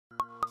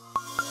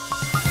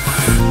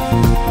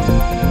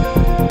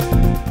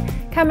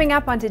Coming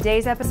up on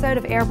today's episode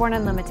of Airborne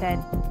Unlimited,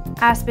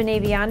 Aspen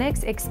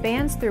Avionics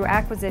expands through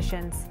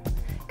acquisitions.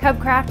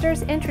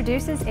 CubCrafters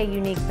introduces a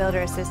unique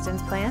builder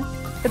assistance plan.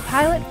 The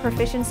Pilot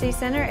Proficiency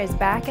Center is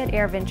back at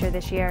AirVenture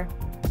this year.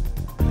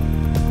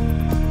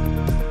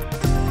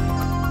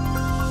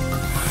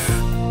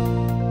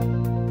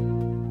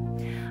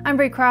 I'm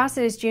Bree Cross.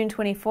 It is June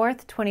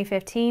 24th,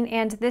 2015,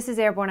 and this is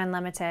Airborne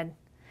Unlimited.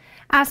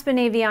 Aspen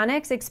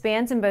Avionics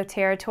expands in both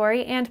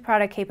territory and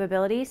product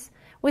capabilities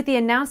with the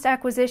announced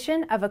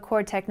acquisition of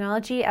Accord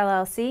Technology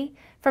LLC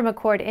from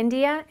Accord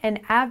India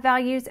and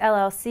AvValues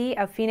LLC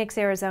of Phoenix,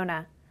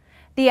 Arizona.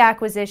 The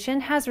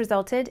acquisition has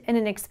resulted in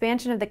an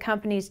expansion of the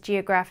company's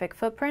geographic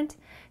footprint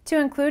to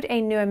include a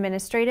new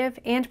administrative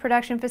and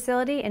production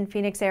facility in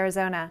Phoenix,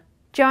 Arizona.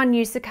 John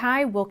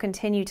Uczekaj will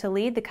continue to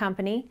lead the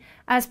company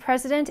as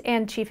President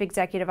and Chief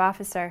Executive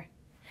Officer.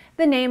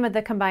 The name of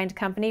the combined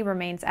company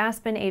remains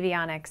Aspen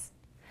Avionics.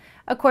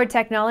 Accord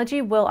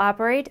Technology will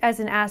operate as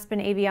an Aspen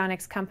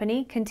Avionics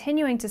company,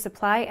 continuing to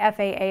supply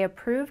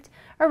FAA-approved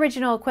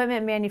original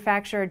equipment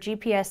manufacturer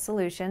GPS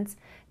solutions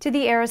to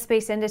the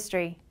aerospace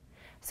industry.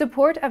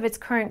 Support of its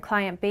current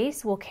client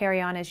base will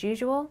carry on as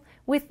usual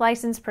with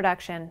licensed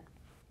production.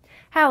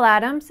 Hal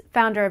Adams,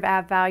 founder of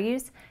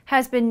AvValues,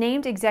 has been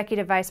named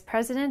Executive Vice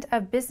President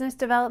of Business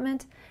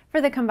Development for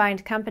the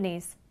combined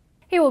companies.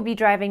 He will be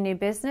driving new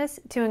business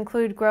to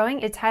include growing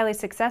its highly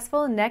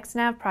successful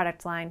NextNav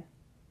product line.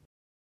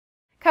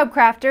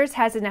 CubCrafters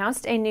has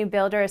announced a new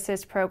Builder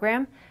Assist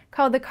program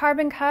called the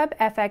Carbon Cub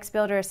FX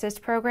Builder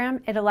Assist program.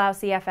 It allows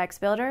the FX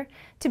Builder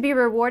to be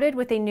rewarded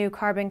with a new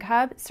Carbon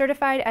Cub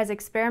certified as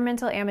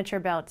experimental amateur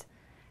built.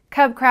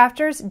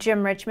 CubCrafters'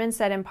 Jim Richmond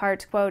said in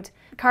part, quote,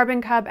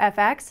 "Carbon Cub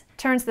FX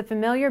turns the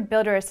familiar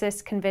Builder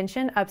Assist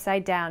convention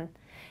upside down.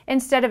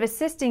 Instead of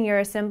assisting your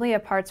assembly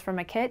of parts from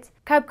a kit,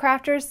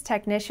 CubCrafters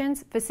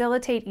technicians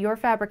facilitate your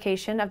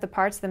fabrication of the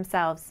parts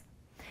themselves.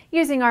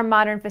 Using our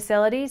modern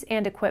facilities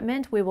and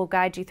equipment, we will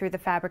guide you through the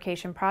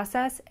fabrication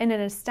process in an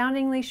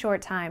astoundingly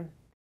short time.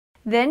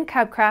 Then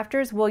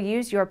CubCrafters will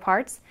use your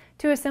parts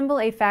to assemble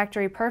a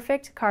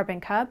factory-perfect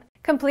Carbon Cub,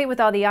 complete with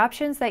all the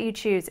options that you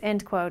choose,"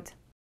 end quote.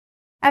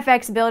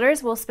 FX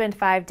builders will spend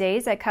 5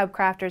 days at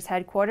CubCrafters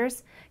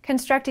Headquarters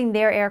constructing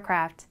their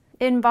aircraft.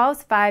 It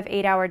involves 5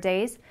 8-hour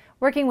days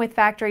working with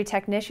factory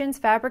technicians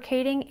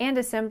fabricating and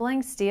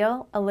assembling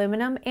steel,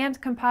 aluminum, and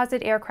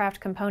composite aircraft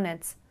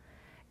components.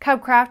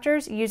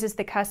 CubCrafters uses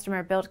the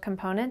customer-built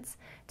components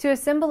to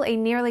assemble a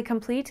nearly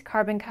complete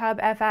Carbon Cub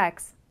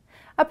FX.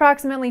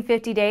 Approximately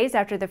 50 days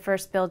after the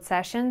first build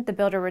session, the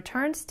builder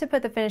returns to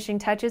put the finishing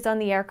touches on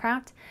the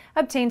aircraft,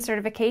 obtain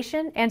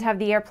certification, and have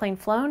the airplane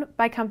flown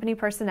by company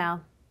personnel.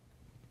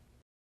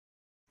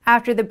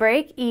 After the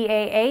break,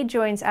 EAA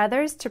joins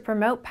others to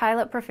promote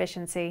pilot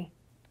proficiency.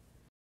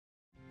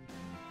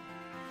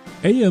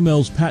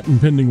 AML's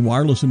patent-pending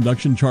wireless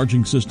induction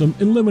charging system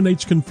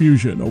eliminates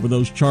confusion over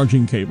those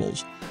charging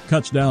cables,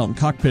 cuts down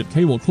cockpit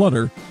cable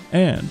clutter,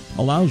 and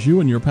allows you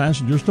and your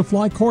passengers to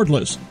fly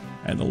cordless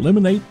and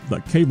eliminate the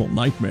cable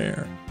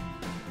nightmare.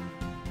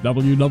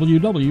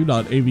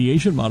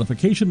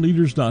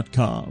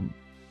 www.aviationmodificationleaders.com.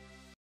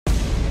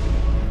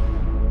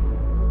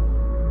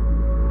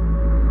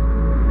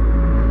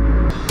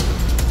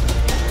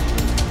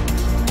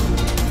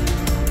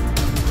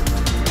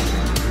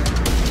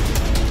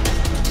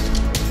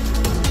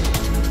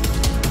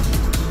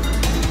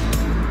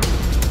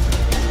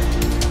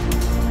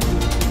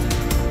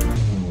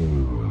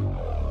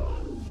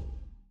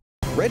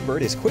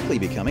 Redbird is quickly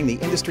becoming the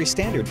industry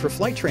standard for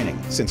flight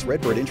training. Since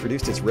Redbird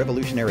introduced its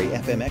revolutionary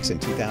FMX in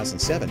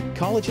 2007,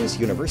 colleges,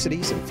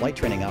 universities, and flight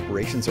training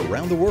operations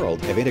around the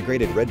world have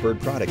integrated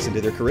Redbird products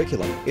into their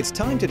curriculum. It's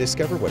time to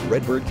discover what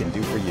Redbird can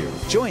do for you.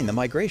 Join the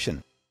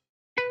migration.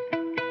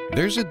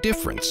 There's a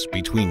difference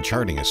between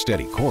charting a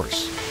steady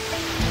course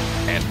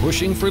and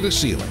pushing for the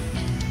ceiling.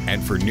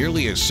 And for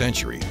nearly a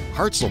century,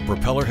 Hartzell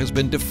Propeller has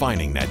been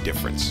defining that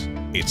difference.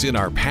 It's in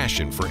our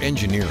passion for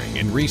engineering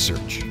and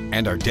research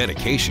and our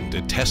dedication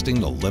to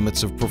testing the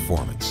limits of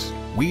performance.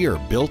 We are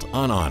built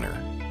on honor.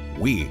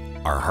 We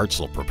are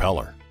Hartzell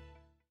Propeller.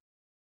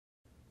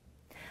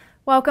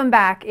 Welcome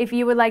back. If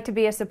you would like to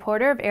be a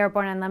supporter of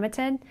Airborne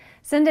Unlimited,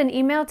 send an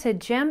email to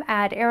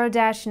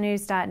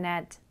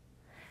jim@aero-news.net.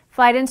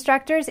 Flight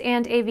instructors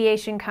and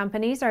aviation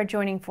companies are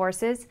joining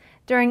forces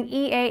during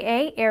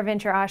EAA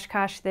AirVenture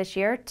Oshkosh this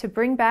year to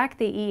bring back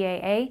the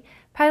EAA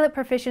Pilot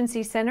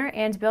Proficiency Center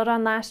and build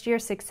on last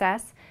year's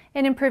success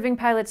in improving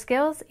pilot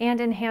skills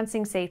and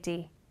enhancing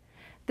safety.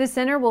 The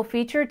center will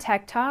feature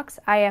tech talks,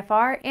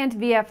 IFR and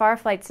VFR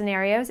flight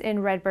scenarios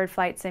in Redbird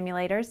flight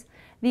simulators,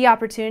 the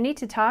opportunity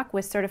to talk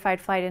with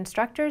certified flight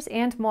instructors,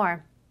 and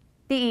more.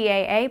 The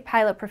EAA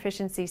Pilot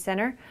Proficiency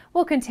Center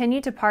will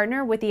continue to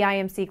partner with the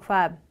IMC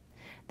Club.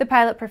 The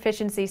Pilot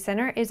Proficiency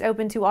Center is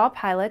open to all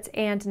pilots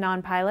and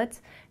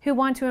non-pilots who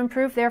want to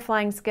improve their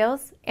flying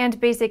skills and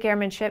basic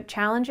airmanship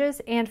challenges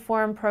and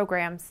forum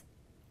programs.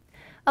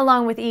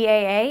 Along with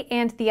EAA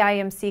and the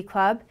IMC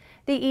Club,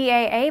 The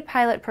EAA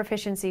Pilot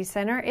Proficiency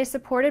Center is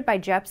supported by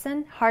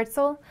Jetman,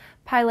 Hartzell,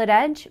 Pilot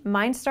Edge,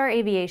 Mindstar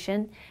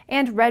Aviation,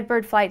 and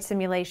Redbird Flight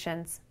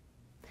Simulations.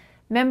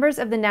 Members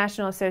of the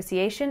National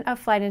Association of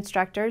Flight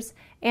Instructors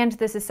and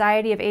the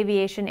Society of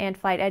Aviation and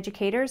Flight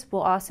Educators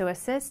will also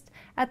assist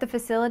at the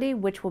facility,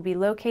 which will be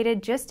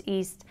located just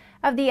east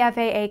of the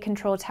FAA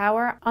Control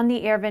Tower on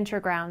the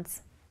AirVenture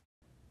grounds.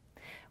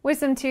 With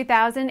some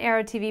 2,000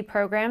 Aero-TV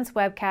programs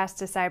webcast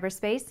to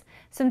cyberspace,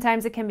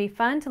 sometimes it can be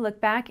fun to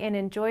look back and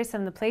enjoy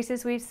some of the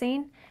places we've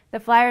seen, the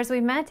flyers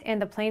we've met,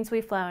 and the planes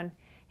we've flown.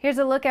 Here's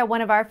a look at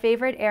one of our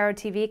favorite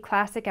Aero-TV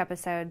classic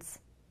episodes.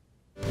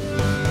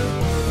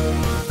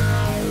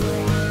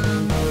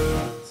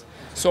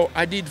 So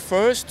I did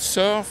first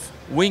surf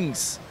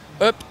wings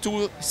up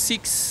to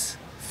 6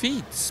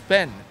 feet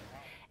span.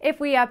 If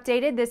we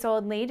updated this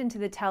old lead into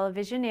the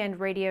television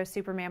and radio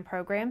Superman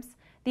programs,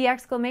 the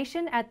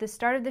exclamation at the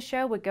start of the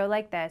show would go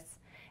like this: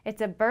 "It's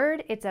a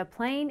bird, it's a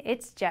plane,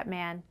 it's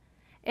Jetman."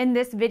 In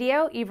this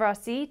video, Yves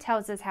Rossi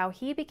tells us how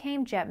he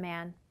became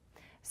Jetman.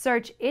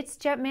 Search It's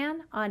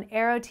Jetman on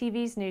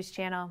Aero-TV's news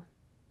channel.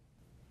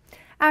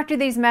 After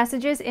these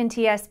messages,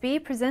 NTSB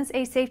presents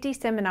a safety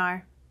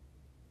seminar.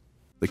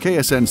 The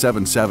KSN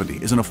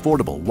 770 is an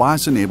affordable,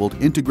 WAAS-enabled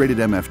integrated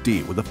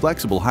MFD with a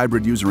flexible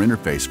hybrid user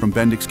interface from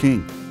Bendix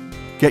King.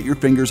 Get your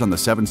fingers on the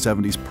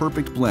 770's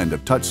perfect blend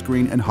of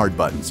touchscreen and hard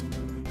buttons.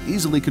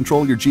 Easily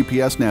control your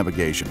GPS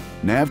navigation,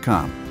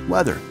 NavCom,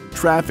 weather,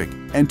 traffic,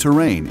 and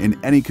terrain in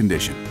any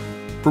condition.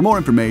 For more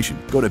information,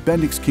 go to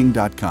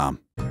bendixking.com.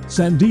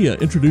 Sandia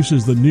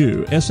introduces the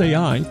new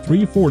SAI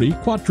 340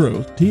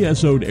 Quattro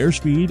TSO'd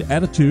airspeed,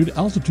 attitude,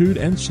 altitude,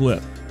 and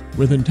slip.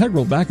 With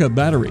integral backup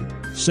battery,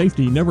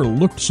 safety never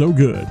looked so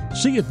good.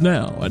 See it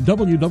now at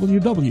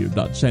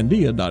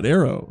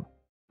www.sandia.aero.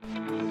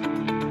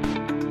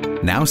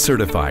 Now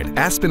certified,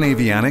 Aspen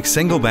Avionics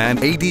single-band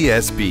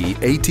ADS-B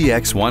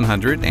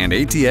ATX100 and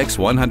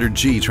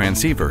ATX100G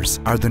transceivers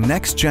are the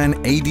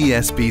next-gen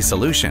ADS-B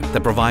solution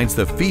that provides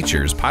the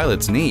features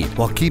pilots need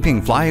while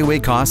keeping flyaway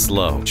costs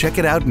low. Check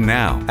it out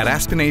now at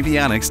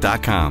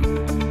aspenavionics.com.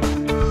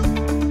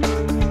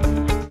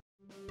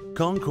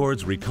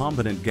 Concorde's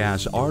recombinant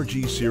gas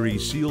RG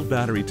series sealed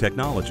battery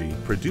technology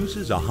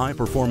produces a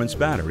high-performance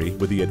battery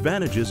with the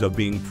advantages of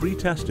being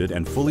pre-tested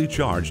and fully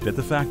charged at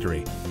the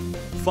factory.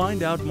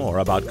 Find out more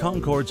about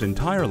Concorde's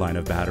entire line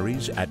of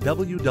batteries at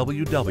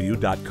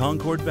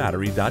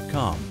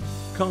www.concordebattery.com.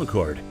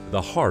 Concorde,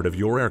 the heart of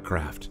your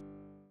aircraft.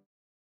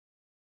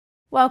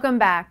 Welcome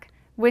back.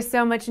 With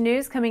so much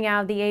news coming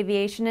out of the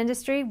aviation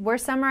industry, we're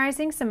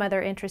summarizing some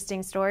other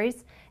interesting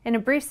stories in a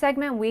brief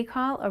segment we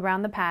call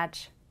Around the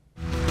Patch.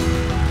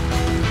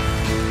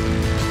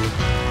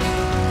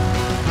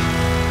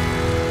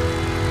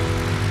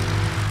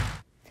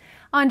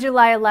 On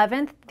July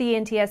 11th, the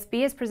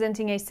NTSB is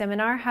presenting a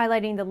seminar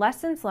highlighting the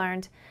lessons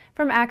learned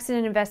from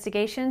accident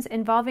investigations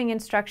involving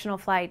instructional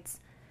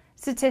flights.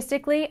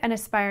 Statistically, an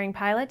aspiring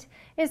pilot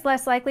is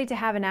less likely to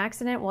have an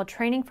accident while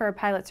training for a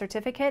pilot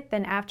certificate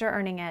than after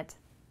earning it.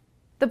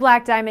 The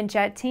Black Diamond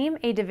Jet Team,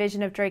 a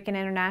division of Draken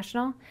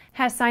International,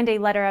 has signed a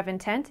letter of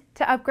intent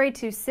to upgrade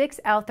to 6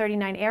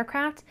 L-39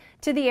 aircraft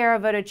to the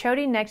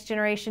Aero-Uczekaj next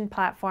generation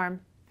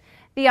platform.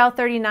 The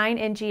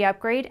L-39NG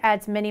upgrade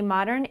adds many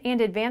modern and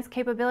advanced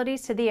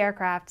capabilities to the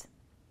aircraft.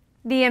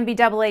 The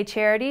MBAA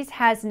Charities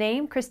has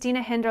named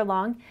Christina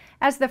Hinderlong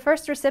as the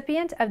first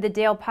recipient of the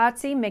Dale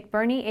Potsy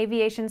McBurney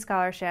Aviation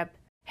Scholarship.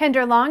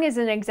 Hinderlong is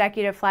an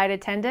executive flight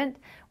attendant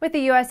with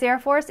the U.S. Air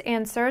Force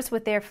and serves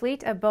with their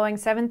fleet of Boeing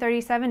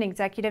 737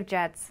 executive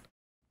jets.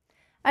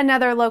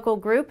 Another local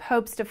group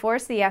hopes to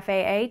force the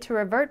FAA to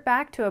revert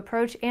back to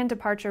approach and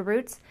departure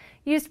routes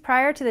used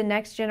prior to the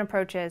next-gen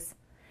approaches.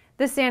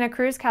 The Santa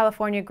Cruz,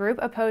 California group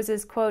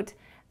opposes, quote,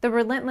 "the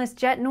relentless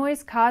jet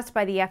noise caused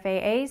by the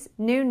FAA's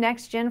new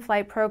next-gen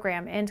flight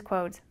program," end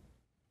quote.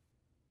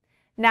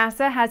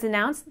 NASA has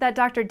announced that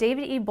Dr.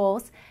 David E.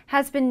 Bowles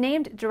has been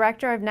named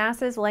director of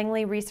NASA's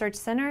Langley Research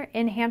Center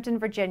in Hampton,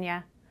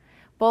 Virginia.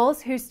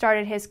 Bowles, who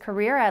started his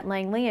career at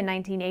Langley in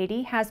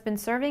 1980, has been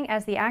serving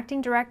as the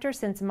acting director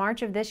since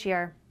March of this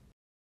year.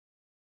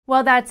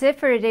 Well, that's it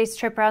for today's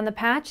trip around the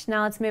patch.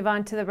 Now let's move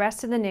on to the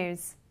rest of the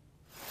news.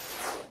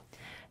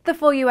 The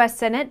full U.S.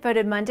 Senate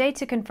voted Monday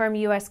to confirm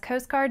U.S.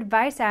 Coast Guard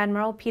Vice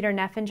Admiral Peter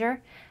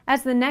Neffenger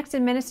as the next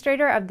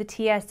administrator of the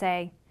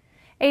TSA.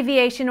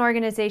 Aviation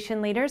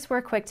organization leaders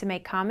were quick to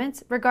make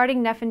comments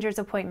regarding Neffenger's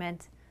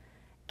appointment.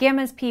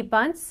 Gamma's Pete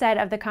Bunce said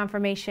of the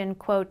confirmation,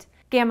 quote,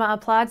 "Gamma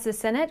applauds the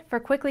Senate for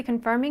quickly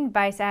confirming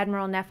Vice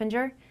Admiral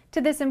Neffenger to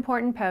this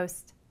important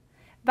post.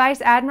 Vice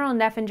Admiral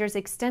Neffenger's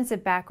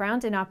extensive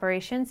background in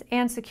operations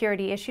and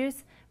security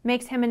issues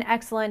makes him an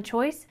excellent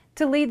choice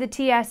to lead the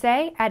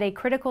TSA at a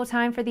critical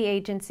time for the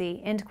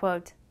agency," end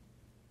quote.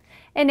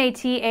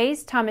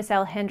 NATA's Thomas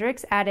L.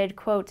 Hendricks added,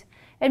 quote,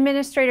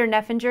 "Administrator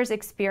Neffenger's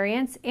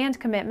experience and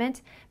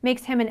commitment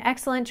makes him an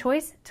excellent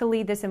choice to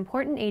lead this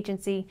important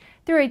agency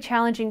through a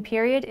challenging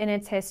period in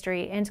its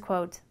history," end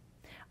quote.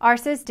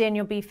 ARSA's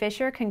Daniel B.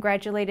 Fisher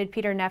congratulated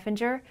Peter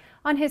Neffenger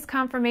on his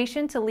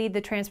confirmation to lead the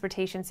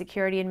Transportation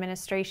Security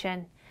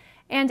Administration.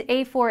 And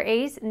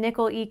A4A's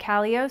Nickel E.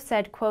 Callio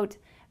said, quote,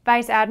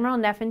 Vice Admiral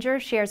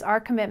Neffenger shares our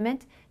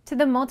commitment to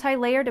the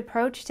multi-layered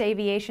approach to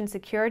aviation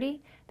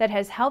security that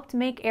has helped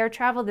make air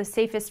travel the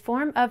safest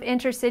form of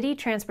intercity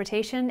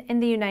transportation in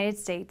the United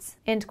States,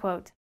 end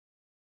quote.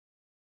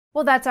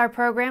 Well, that's our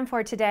program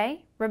for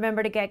today.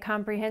 Remember to get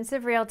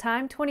comprehensive,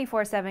 real-time,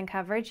 24/7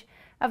 coverage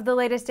of the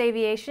latest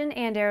aviation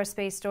and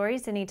aerospace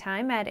stories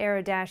anytime at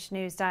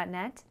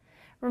aero-news.net.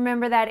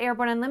 Remember that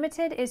Airborne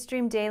Unlimited is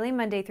streamed daily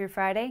Monday through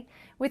Friday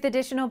with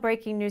additional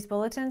breaking news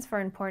bulletins for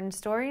important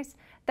stories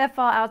that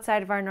fall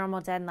outside of our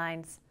normal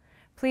deadlines.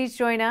 Please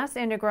join us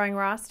and a growing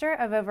roster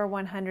of over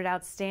 100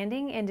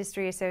 outstanding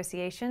industry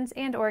associations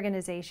and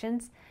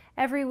organizations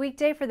every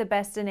weekday for the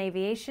best in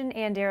aviation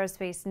and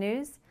aerospace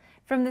news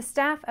from the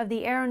staff of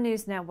the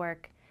Aero-News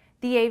Network,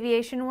 the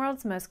aviation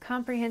world's most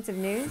comprehensive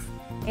news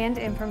and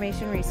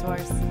information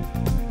resource.